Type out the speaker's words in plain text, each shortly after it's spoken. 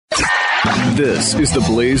This is the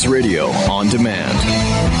Blaze Radio on demand.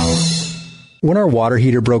 When our water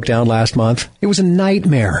heater broke down last month, it was a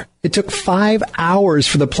nightmare. It took 5 hours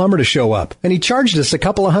for the plumber to show up, and he charged us a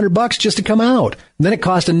couple of $100 just to come out. And then it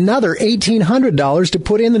cost another $1,800 to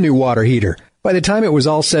put in the new water heater. By the time it was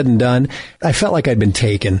all said and done, I felt like I'd been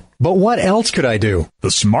taken. But what else could I do?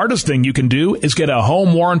 The smartest thing you can do is get a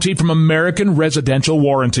home warranty from American Residential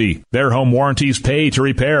Warranty. Their home warranties pay to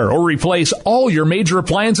repair or replace all your major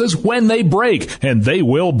appliances when they break, and they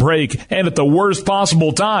will break, and at the worst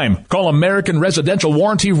possible time. Call American Residential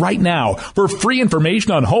Warranty right now for free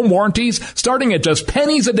information on home warranties starting at just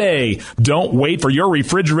pennies a day. Don't wait for your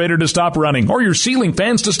refrigerator to stop running or your ceiling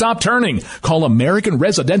fans to stop turning. Call American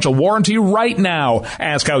Residential Warranty right now.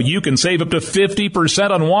 Ask how you can save up to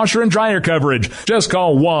 50% on washer and dryer coverage. Just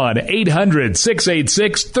call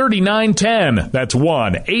 1-800-686-3910. That's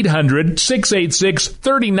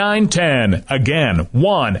 1-800-686-3910. Again,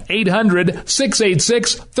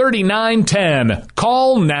 1-800-686-3910.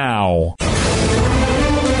 Call now.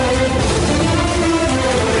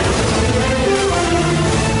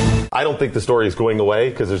 I don't think the story is going away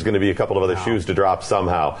because there's going to be a couple of other shoes to drop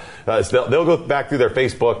somehow. So they'll go back through their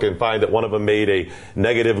Facebook and find that one of them made a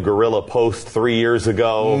negative gorilla post 3 years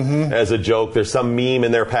ago as a joke. There's some meme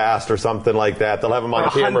in their past or something like that. They'll have them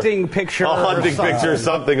on camera. Hunting picture. A hunting picture.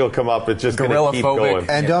 Something will come up. It's just going to keep going.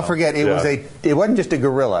 And don't forget, it wasn't just a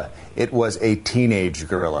gorilla. It was a teenage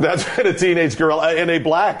gorilla. That's right, a teenage gorilla. And a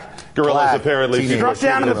black gorilla is apparently struck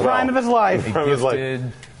down in the prime of his life.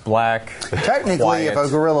 Black. Technically, quiet. If a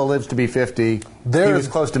gorilla lives to be 50, he was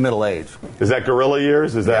close to middle age. Is that gorilla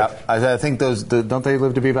years? Is that? I think those don't they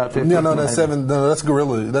live to be about 50? No, that's seven. No, that's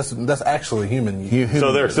gorilla. That's actually human years.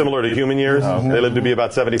 So they're similar to human years. They live to be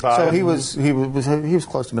about 75. So he was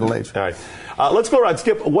close to middle age. All right, let's go around.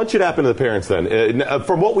 Skip, what should happen to the parents then?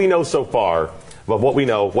 From what we know so far. But what we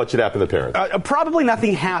know, what should happen to the parents? Probably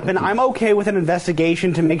nothing happened. I'm okay with an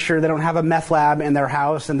investigation to make sure they don't have a meth lab in their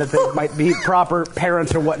house and that they might be proper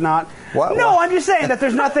parents or whatnot. I'm just saying that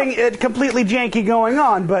there's nothing completely janky going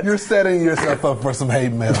on. But you're setting yourself up for some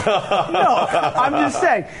hate mail. No, I'm just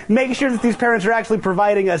saying, make sure that these parents are actually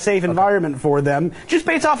providing a safe environment for them, just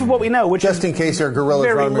based off of what we know, which just in case there are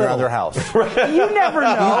gorillas roaming around their house. You never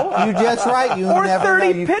know. That's right. You or never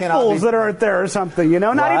 30 know. You pit bulls that aren't there or something.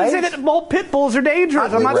 Not even say that all pit bulls are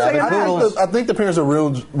dangerous. I'm not saying that. I think the parents are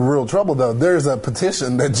real trouble, though. There's a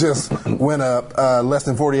petition that just went up less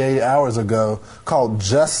than 48 hours ago called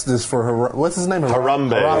Justice for what's his name?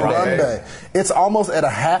 Harambe. It's almost at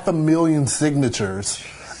 500,000 signatures.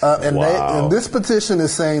 And this petition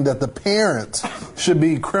is saying that the parents should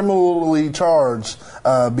be criminally charged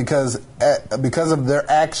because of their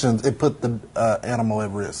actions. It put the animal at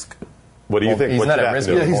risk. What do you think? He's not at risk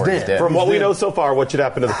anymore. He's dead. From what we know so far, what should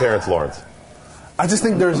happen to the parents, Lawrence? I just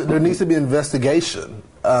think there needs to be an investigation.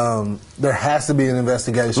 There has to be an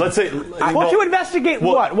investigation. Let's say to investigate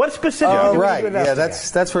what? What specifically? Right. Yeah,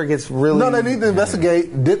 that's where it gets really. No, they need to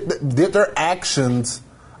investigate. Did their actions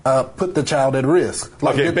put the child at risk?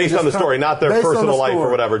 Based on the story, not their personal life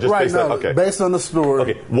or whatever. Just based on the story.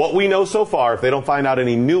 Okay. What we know so far, if they don't find out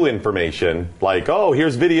any new information, like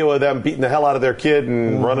here's video of them beating the hell out of their kid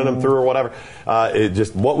and running them through or whatever,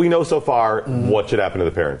 just what we know so far, what should happen to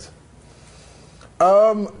the parents?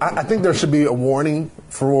 I think there should be a warning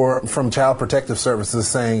from Child Protective Services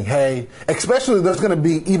saying, hey, especially there's going to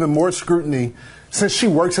be even more scrutiny since she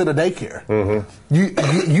works at a daycare.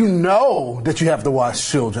 You know that you have to watch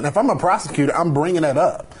children. If I'm a prosecutor, I'm bringing that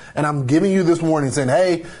up. And I'm giving you this warning saying,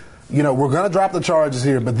 hey, we're going to drop the charges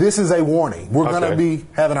here, but this is a warning. We're going to be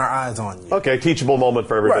having our eyes on you. Okay, teachable moment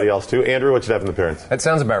for everybody else, too. Andrew, what should happen to the parents? That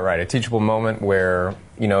sounds about right. A teachable moment where,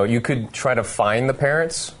 you could try to find the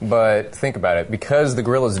parents, but think about it. Because the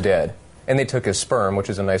gorilla's dead, and they took his sperm,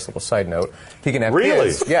 which is a nice little side note, he can have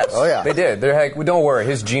kids. Yes. Oh, yeah. They did. They're like, don't worry,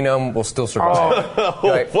 his genome will still survive.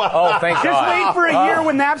 Thank God. Just wait for a year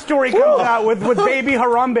when that story comes out with baby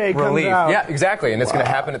Harambe comes out. Yeah, exactly. And it's going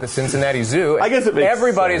to happen at the Cincinnati Zoo. I guess it makes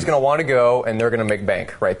Everybody sense. is going to want to go, and they're going to make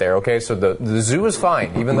bank right there, okay? So the zoo is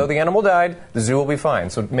fine. Even though the animal died, the zoo will be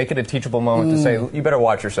fine. So make it a teachable moment to say, you better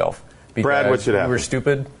watch yourself. Brad, what should happen? You were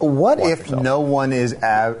stupid. What if no one is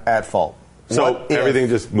at fault? So everything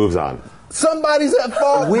just moves on. Somebody's at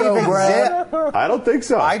fault. I don't think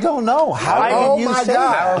so. I don't know. How can you say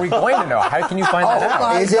that? How are we going to know? How can you find that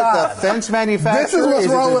out? Is it the fence manufacturer? This is what's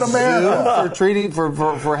wrong with America.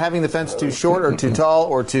 For having the fence too short or too tall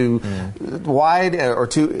or too wide or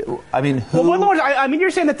too? I mean, who? Well, you're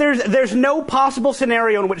saying that there's no possible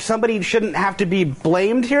scenario in which somebody shouldn't have to be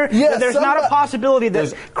blamed here. Yes, there's not a possibility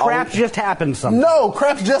that crap just happens. Sometimes. No,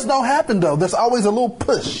 crap just don't happen though. There's always a little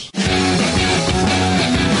push.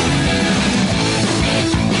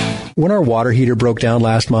 When our water heater broke down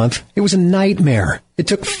last month, it was a nightmare. It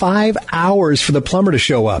took 5 hours for the plumber to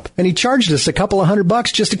show up, and he charged us a couple of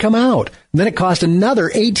 $100 just to come out. And then it cost another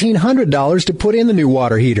 $1,800 to put in the new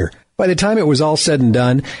water heater. By the time it was all said and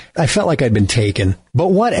done, I felt like I'd been taken. But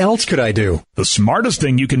what else could I do? The smartest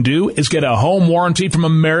thing you can do is get a home warranty from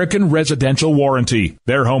American Residential Warranty.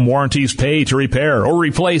 Their home warranties pay to repair or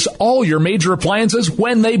replace all your major appliances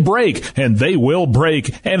when they break, and they will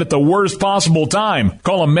break, and at the worst possible time.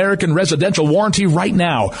 Call American Residential Warranty right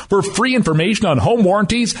now for free information on home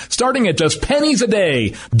warranties starting at just pennies a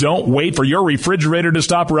day. Don't wait for your refrigerator to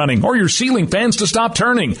stop running or your ceiling fans to stop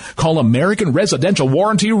turning. Call American Residential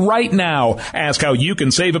Warranty right now. Ask how you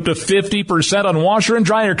can save up to 50% on washer and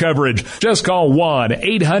dryer coverage. Just call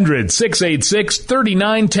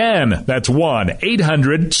 1-800-686-3910. That's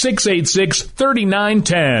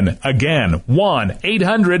 1-800-686-3910. Again,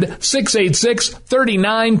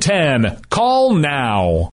 1-800-686-3910. Call now.